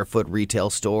 6,000 square foot retail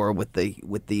store with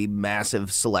the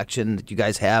massive selection that you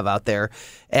guys have out there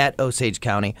at Osage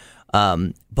County.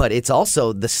 But it's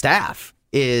also the staff.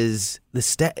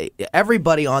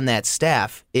 Everybody on that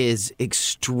staff is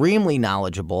extremely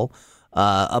knowledgeable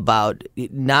about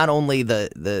not only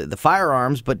the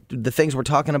firearms, but the things we're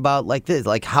talking about, like this,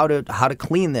 like how to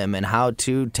clean them and how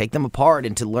to take them apart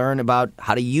and to learn about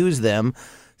how to use them.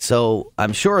 So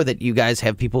I'm sure that you guys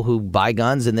have people who buy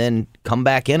guns and then come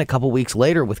back in a couple weeks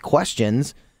later with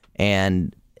questions,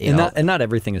 and not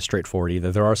everything is straightforward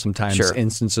either. There are sometimes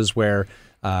instances where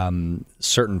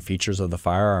certain features of the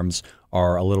firearms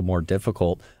are a little more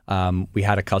difficult. We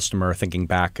had a customer, thinking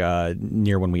back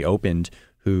near when we opened,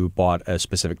 who bought a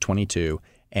specific 22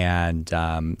 and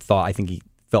I think he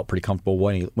felt pretty comfortable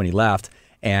when he left.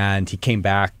 And he came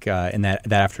back in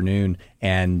that afternoon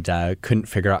and couldn't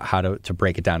figure out how to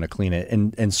break it down to clean it.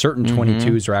 And certain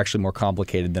 22s are actually more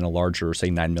complicated than a larger, say,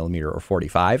 9mm or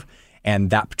 45. And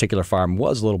that particular firearm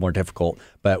was a little more difficult.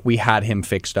 But we had him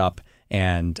fixed up,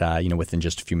 and within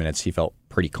just a few minutes, he felt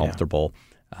pretty comfortable.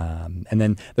 And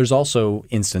then there's also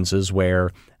instances where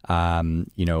customers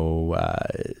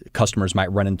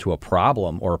might run into a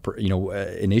problem or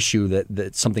an issue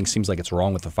that something seems like it's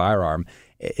wrong with the firearm,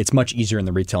 it's much easier in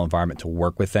the retail environment to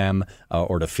work with them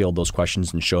or to field those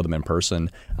questions and show them in person.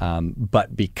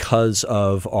 But because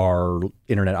of our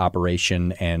internet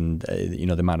operation and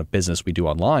the amount of business we do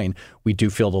online, we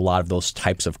do field a lot of those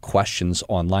types of questions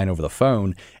online over the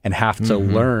phone and have to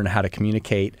learn how to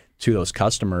communicate to those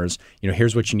customers,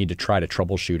 here's what you need to try to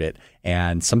troubleshoot it.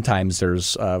 And sometimes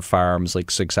there's firearms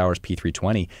like 6 Hours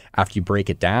P320. After you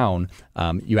break it down,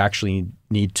 you actually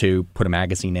need to put a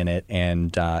magazine in it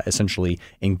and essentially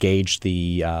engage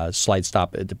the slide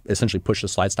stop, essentially push the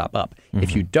slide stop up.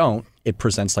 If you don't, it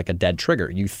presents like a dead trigger.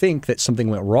 You think that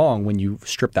something went wrong when you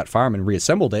stripped that firearm and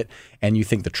reassembled it, and you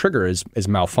think the trigger is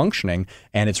malfunctioning,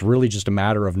 and it's really just a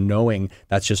matter of knowing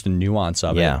that's just a nuance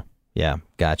of it. Yeah,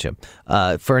 gotcha.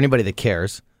 For anybody that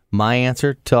cares, my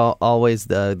answer to always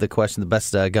the question, the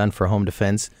best gun for home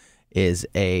defense is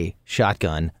a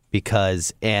shotgun,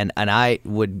 because and I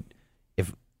would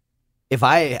if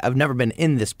I've never been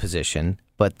in this position,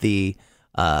 but the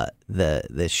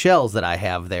shells that I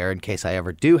have there in case I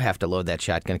ever do have to load that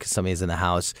shotgun because somebody's in the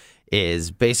house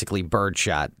is basically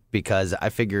birdshot, because I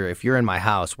figure if you're in my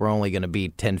house, we're only going to be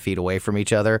 10 feet away from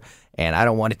each other, and I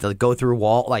don't want it to go through a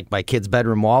wall, like my kid's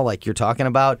bedroom wall, like you're talking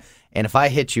about. And if I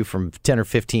hit you from 10 or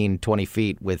 15, 20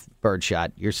 feet with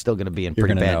birdshot, you're still going to be in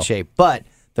pretty bad shape. But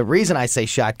the reason I say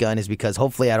shotgun is because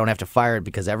hopefully I don't have to fire it,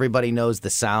 because everybody knows the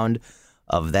sound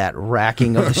of that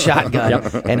racking of the shotgun.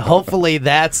 And hopefully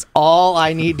that's all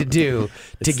I need to do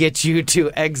to get you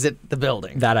to exit the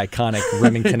building. That iconic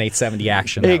Remington 870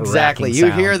 action. Exactly.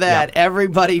 You hear that,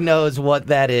 everybody knows what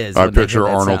that is. I picture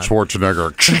Arnold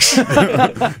Schwarzenegger.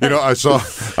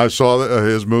 I saw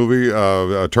his movie,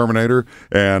 Terminator,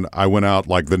 and I went out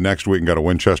like the next week and got a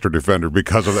Winchester Defender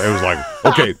because of it. It was like,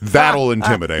 okay, that'll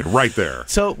intimidate right there.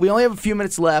 So we only have a few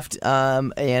minutes left,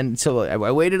 and so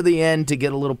I waited to the end to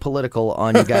get a little political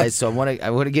on you guys. So I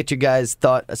want to get you guys'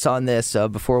 thoughts on this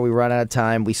before we run out of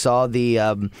time. We saw the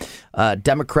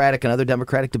another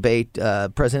Democratic debate,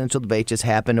 presidential debate just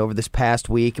happened over this past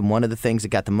week, and one of the things that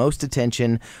got the most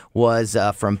attention was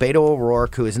from Beto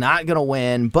O'Rourke, who is not going to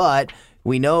win, but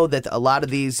we know that a lot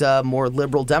of these more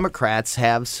liberal Democrats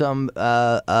have some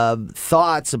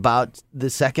thoughts about the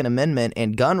Second Amendment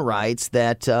and gun rights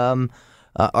that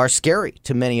are scary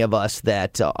to many of us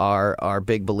that are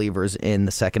big believers in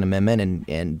the Second Amendment.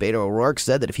 And Beto O'Rourke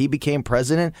said that if he became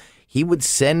president, he would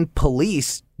send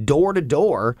police door to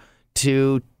door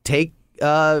to take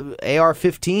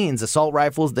AR-15s, assault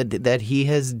rifles that he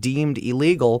has deemed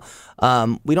illegal.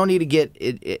 We don't need to get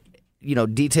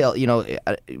detail,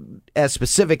 as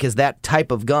specific as that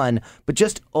type of gun, but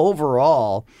just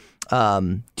overall.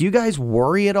 Do you guys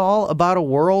worry at all about a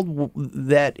world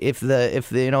that if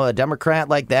a Democrat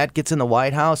like that gets in the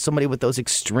White House, somebody with those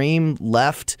extreme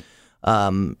left,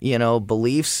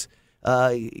 beliefs,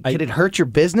 could it hurt your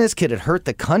business? Could it hurt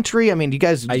the country? I mean, do you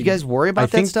guys worry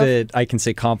about that stuff? I think that I can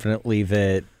say confidently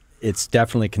that it's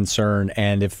definitely a concern,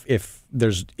 and if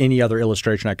there's any other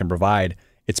illustration I can provide,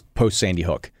 it's post Sandy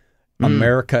Hook.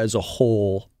 America as a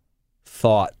whole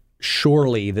thought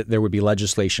surely that there would be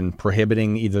legislation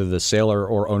prohibiting either the sale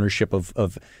or ownership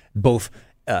of both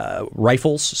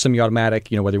rifles, semi-automatic,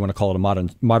 whether you want to call it a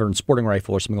modern sporting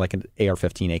rifle or something like an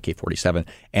AR-15, AK-47,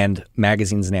 and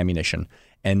magazines and ammunition.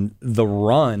 And the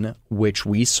run which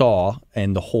we saw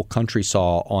and the whole country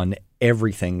saw on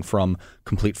everything from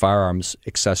complete firearms,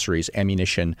 accessories,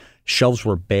 ammunition, shelves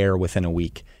were bare within a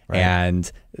week. Right.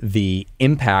 And the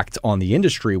impact on the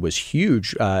industry was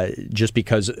huge, just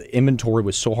because inventory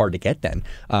was so hard to get then.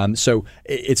 So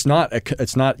it's not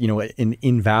an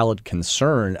invalid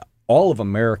concern. All of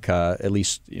America, at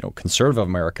least conservative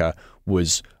America,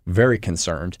 was very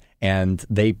concerned, and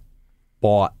they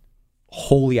bought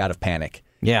wholly out of panic.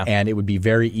 Yeah, and it would be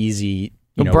very easy.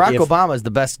 Barack Obama is the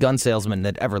best gun salesman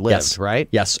that ever lived, yes, right?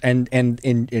 Yes,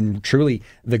 and truly,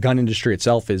 the gun industry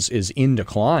itself is in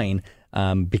decline.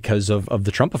 Because of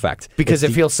the Trump effect. Because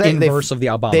it's they feel safe. Inverse of the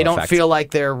Obama They don't effect. feel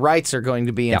like their rights are going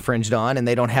to be infringed on, and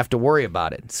they don't have to worry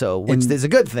about it. So, which is a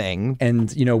good thing.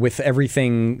 And, with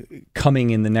everything coming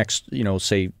in the next,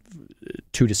 say,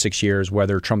 2 to 6 years,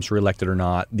 whether Trump's reelected or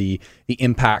not, the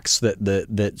impacts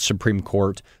that Supreme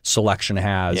Court selection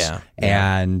has,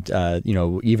 and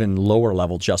even lower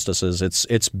level justices,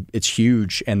 it's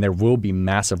huge, and there will be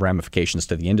massive ramifications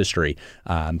to the industry.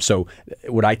 So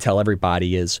what I tell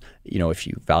everybody is, if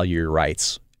you value your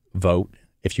rights, vote.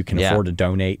 If you can afford to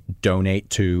donate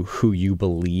to who you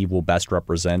believe will best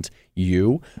represent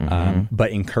you, but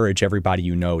encourage everybody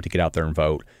to get out there and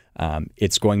vote.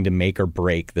 It's going to make or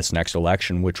break this next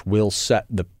election, which will set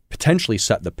the potentially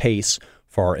set the pace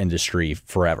for our industry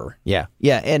forever. Yeah,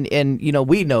 and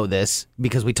we know this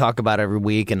because we talk about it every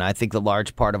week, and I think the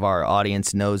large part of our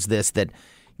audience knows this, that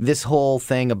this whole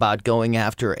thing about going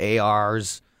after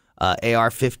ARs,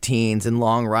 AR-15s, and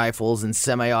long rifles, and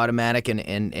semi-automatic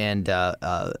and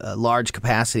large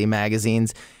capacity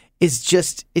magazines it's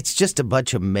just a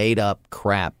bunch of made up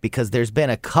crap, because there's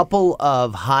been a couple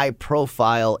of high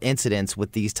profile incidents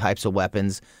with these types of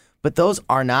weapons, but those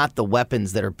are not the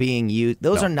weapons that are being used.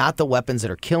 Those are not the weapons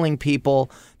that are killing people.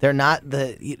 They're not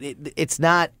it's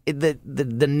not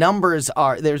the numbers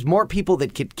are. There's more people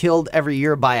that get killed every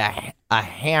year by a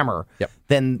hammer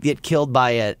than get killed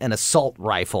by an assault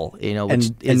rifle.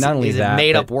 Which and not only is that, a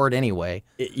made up word anyway.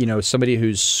 Somebody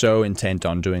who's so intent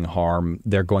on doing harm,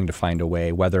 they're going to find a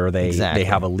way, whether they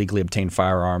have a legally obtained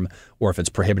firearm or if it's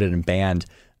prohibited and banned.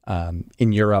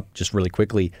 In Europe, just really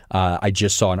quickly, I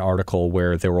just saw an article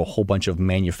where there were a whole bunch of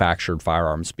manufactured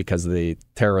firearms because the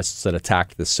terrorists that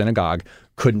attacked the synagogue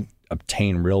couldn't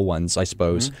obtain real ones, I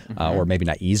suppose, or maybe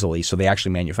not easily. So they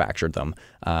actually manufactured them.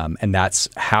 And that's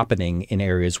happening in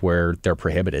areas where they're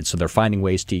prohibited. So they're finding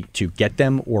ways to get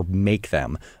them or make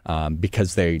them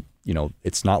because they,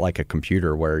 it's not like a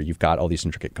computer where you've got all these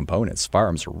intricate components.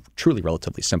 Firearms are truly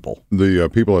relatively simple. The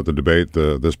people at the debate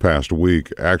this past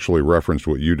week actually referenced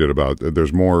what you did about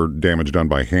there's more damage done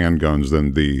by handguns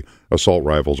than the assault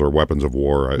rifles or weapons of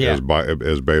war, as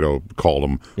Beto called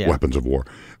them, weapons of war.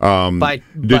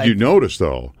 Did you notice,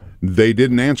 though, they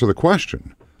didn't answer the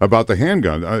question about the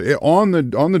handgun? On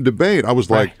the debate, I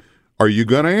was like, are you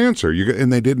going to answer?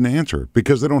 And they didn't answer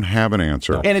because they don't have an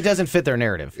answer. And it doesn't fit their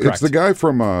narrative. It's the guy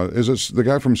from the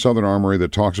guy from Southern Armory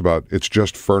that talks about it's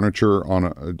just furniture on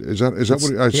a. Is that what?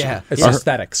 It's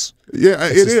aesthetics. Yeah,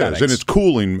 it is, and it's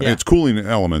cooling. It's cooling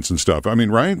elements and stuff. I mean,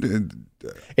 right?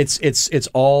 It's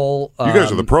all. You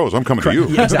guys are the pros. I'm coming to you.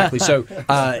 Yeah, exactly. So,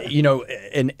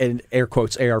 in air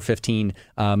quotes, AR-15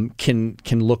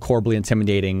 can look horribly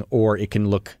intimidating, or it can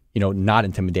look not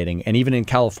intimidating. And even in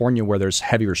California, where there's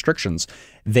heavy restrictions,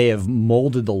 they have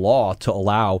molded the law to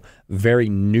allow very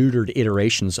neutered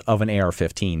iterations of an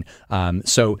AR-15.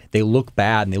 So they look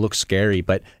bad and they look scary,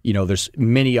 but there's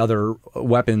many other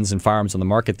weapons and firearms on the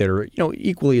market that are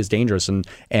equally as dangerous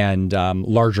and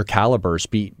larger calibers.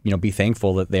 Be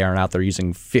thankful that they aren't out there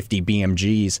using 50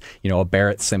 BMGs, a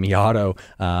Barrett semi-auto,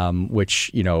 which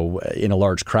in a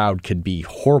large crowd could be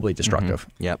horribly destructive.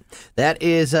 Mm-hmm. Yep. That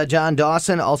is John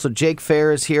Dawson. Also, Jake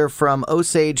Fair is here from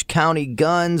Osage County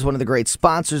Guns, one of the great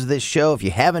sponsors of this show. If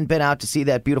you haven't been out to see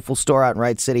that beautiful store out in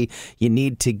Wright City, you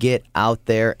need to get out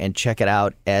there and check it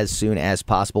out as soon as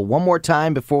possible. One more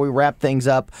time before we wrap things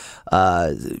up,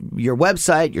 your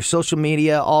website, your social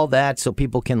media, all that, so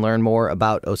people can learn more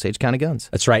about Osage County Guns.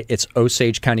 That's right. It's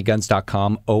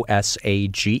OsageCountyGuns.com,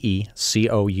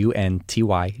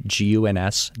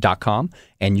 OsageCountyGuns.com.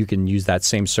 And you can use that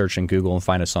same search in Google and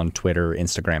find us on Twitter,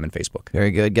 Instagram, and Facebook.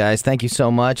 Very good, guys. Thank you so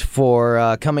much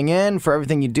for coming in, for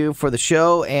everything you do for the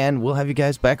show, and we'll have you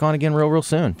guys back on again real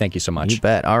soon. Thank you so much. You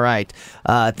bet. All right.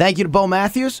 Thank you to Bo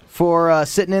Matthews for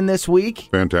sitting in this week.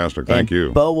 Fantastic. Thank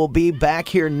you. Bo will be back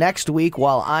here next week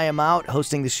while I am out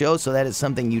hosting the show, so that is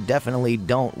something you definitely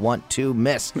don't want to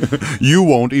miss. You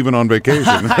won't, even on vacation.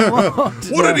 I won't.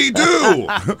 What did he do?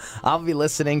 I'll be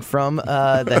listening from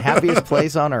the happiest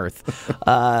place on earth.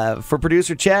 For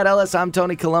producer Chad Ellis, I'm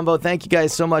Tony Colombo. Thank you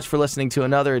guys so much for listening to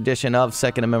another edition of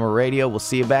Second Amendment Radio. We'll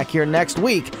see you back here next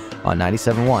week on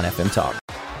 97.1 FM Talk.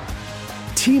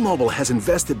 T-Mobile has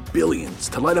invested billions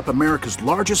to light up America's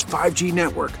largest 5G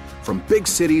network, from big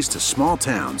cities to small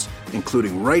towns,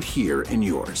 including right here in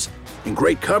yours. And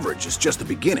great coverage is just the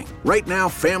beginning. Right now,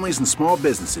 families and small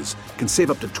businesses can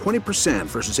save up to 20%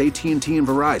 versus AT&T and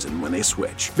Verizon when they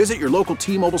switch. Visit your local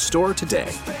T-Mobile store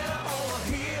today.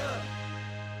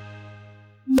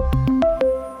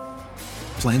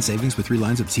 Plan savings with 3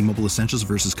 lines of T-Mobile Essentials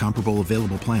versus comparable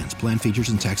available plans. Plan features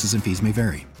and taxes and fees may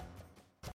vary.